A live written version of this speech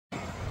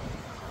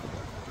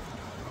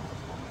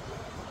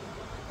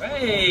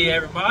Hey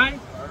everybody!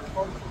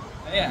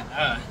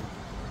 Yeah,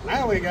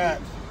 Now we got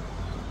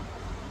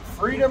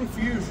Freedom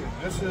Fusion.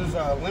 This is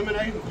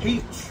lemonade and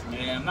peach.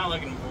 yeah, I'm not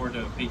looking forward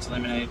to a peach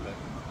lemonade,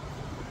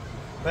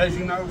 but As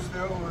you know,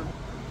 still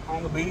we're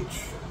on the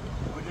beach.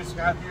 We just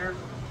got here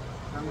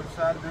and we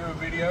decided to do a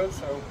video,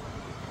 so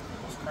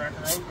let's crack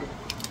it open.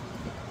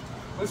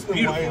 Listen to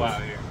beautiful waves.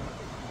 out here.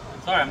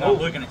 Sorry, I'm not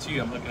looking at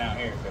you. I'm looking out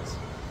here because.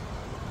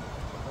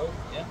 Oh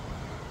yeah.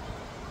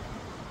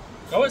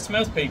 Oh, it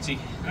smells peachy.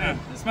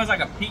 It smells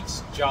like a peach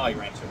Jolly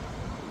Rancher.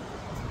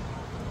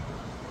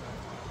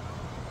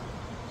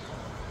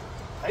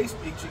 Tastes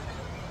peachy.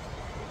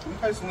 You can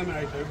taste the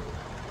lemonade too.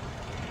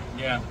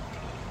 Yeah,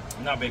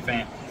 I'm not a big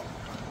fan.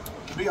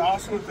 It'd be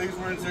awesome if these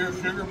were in zero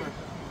sugar, but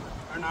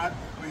they're not.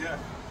 But yeah.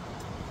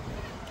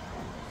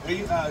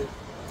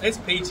 It's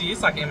peachy.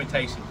 It's like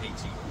imitation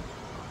peachy.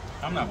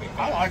 I'm not a big fan.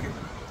 I like it.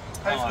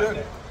 I Tastes like good.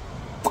 it.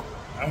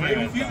 I'm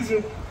Freedom even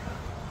Fusion.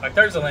 like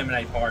there's a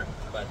lemonade part,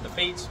 but the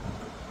peach,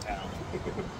 no.